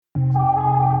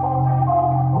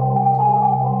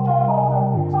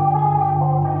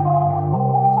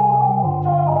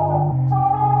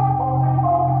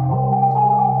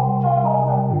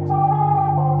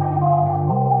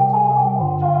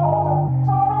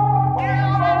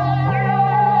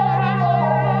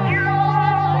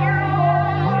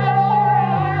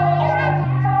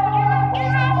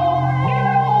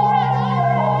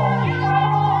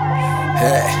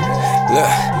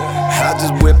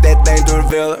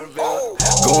Villa.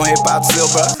 Gon' hip hop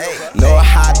silver. Know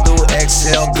how to do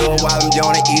exhale good while I'm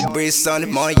yawning. Eat breeze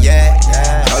Sunday morning, yeah.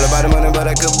 All about the money,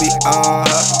 but I could be on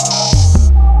her.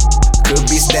 Could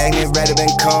be stagnant rather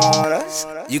than corners.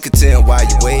 You can tell why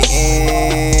you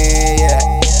waiting, yeah.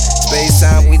 Space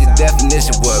time, we the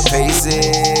definition what pace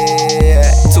is,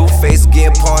 yeah. Two faces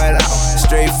get pointed out,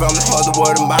 straight from the other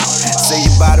word of mouth. Say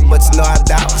you bout it, but you know I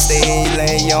doubt. Stay in your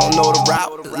lane, you don't know the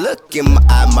route. Look in my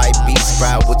eye, might be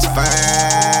surprised what you find.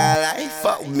 Like,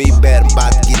 fuck with me, better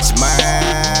about to get your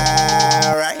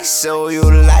mind right. Show you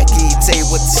the light, can you take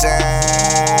what you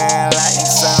shine like?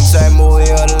 Soundtrack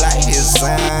movie of the life is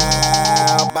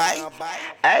sound bite.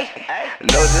 Ay,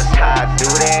 know just how I do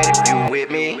that if you with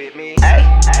me. Ay,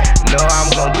 know I'm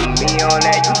gon' do me on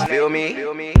that, you feel me?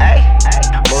 Ay,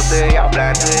 most of y'all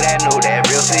blind to that, know that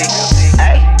real sick.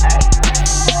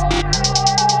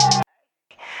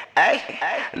 Ay,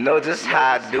 know just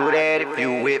how I do that if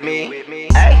you with me.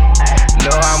 Ay,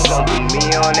 know I'm gon' do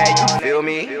me on that, you feel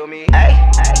me? Ay,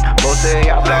 most of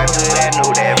y'all blind to that,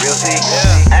 know that real sick.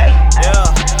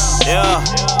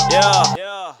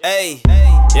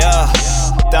 Yeah.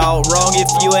 Thought wrong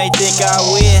if you ain't think I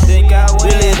win.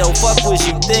 Really don't fuck what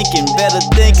you thinking, better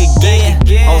think again.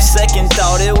 On second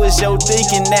thought, it was your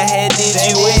thinking that had did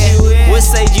you in. What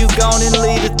say you gone and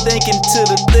leave the thinking to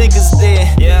the thinkers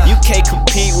then? You can't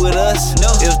compete with us.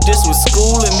 If this was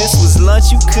school and this was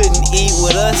lunch, you couldn't eat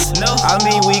with us. I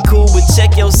mean, we cool, but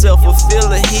check yourself or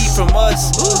feel the heat from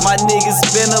us. My niggas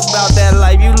been about that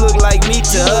life, you look like me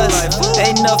to us.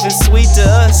 Ain't nothing sweet to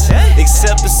us,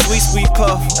 except the sweet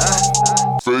puff.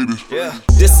 Faded.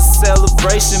 This a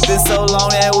celebration, been so long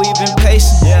that we been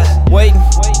patient. Waiting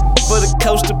for the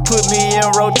coach to put me in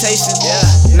rotation.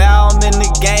 Now I'm in the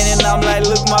game and I'm like,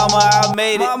 look mama, I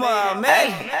made it. Know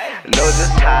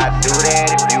just how I do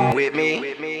that if you with me.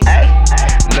 Ay,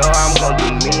 know I'm gon'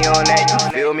 do me on that, you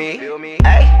feel me?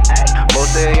 Ay,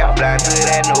 most of y'all blind to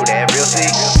that, know that real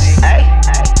sick. Ay,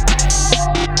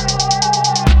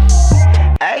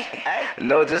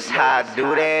 know just how I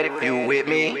do that if you with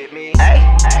me. Ay,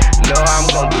 know I'm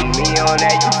gon' do me on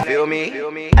that, you feel me?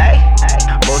 Ay,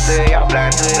 most of y'all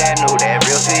blind to that, know that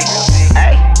real sick.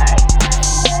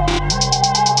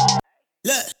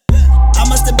 Look, I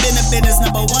must have been a business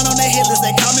number one on the hit list.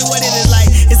 They call me what it is like.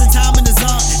 It's the time in the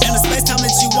zone and the space time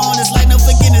that you want. It's like no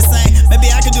forgiveness thing.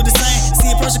 Maybe I could do the same. See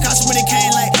a person caution when it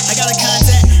came like I got a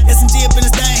contact. SMG up in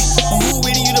this thing. On who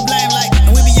really you to blame like,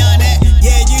 and we beyond that.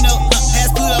 Yeah, you know,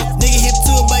 past Pluto. Nigga hip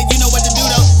to it, but you know what to do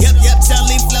though. Yep, sound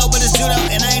leaf flow, but it's judo.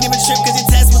 And I ain't even trip cause your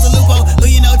test was a loophole. Who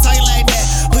you know talking like that?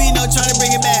 Who you know trying to bring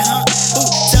it back, huh? Ooh,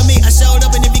 tell me I showed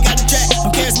up and if you got the track,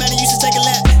 I'm charismatic, you should take a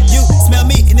lap. You smell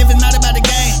me, and if it's not about the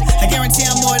game, I guarantee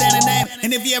I'm more than a name.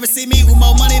 And if you ever see me with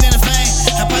more money than a fame,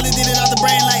 I probably did it off the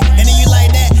brain like, and then you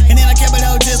like that, and then I kept it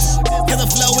whole just cause I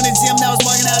flow in the gym, that was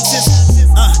marking out just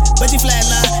but you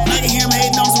flatline, and I can hear him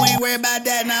hating on, so we ain't worried about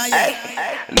that now, yeah.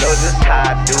 Know just how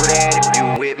I do that if you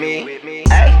with me.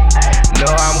 Ay,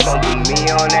 know I'm gon' do me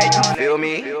on that, you feel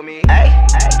me? Ay,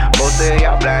 most of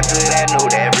y'all blind to that, know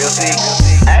that real sick.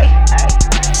 Ay,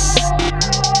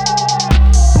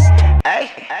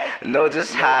 know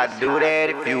just how I do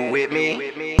that if you with me.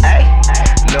 Ay,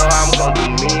 know I'm gon' do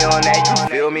me on that, you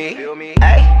feel me?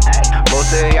 Ay,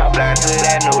 most of y'all blind to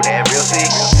that, know that real sick.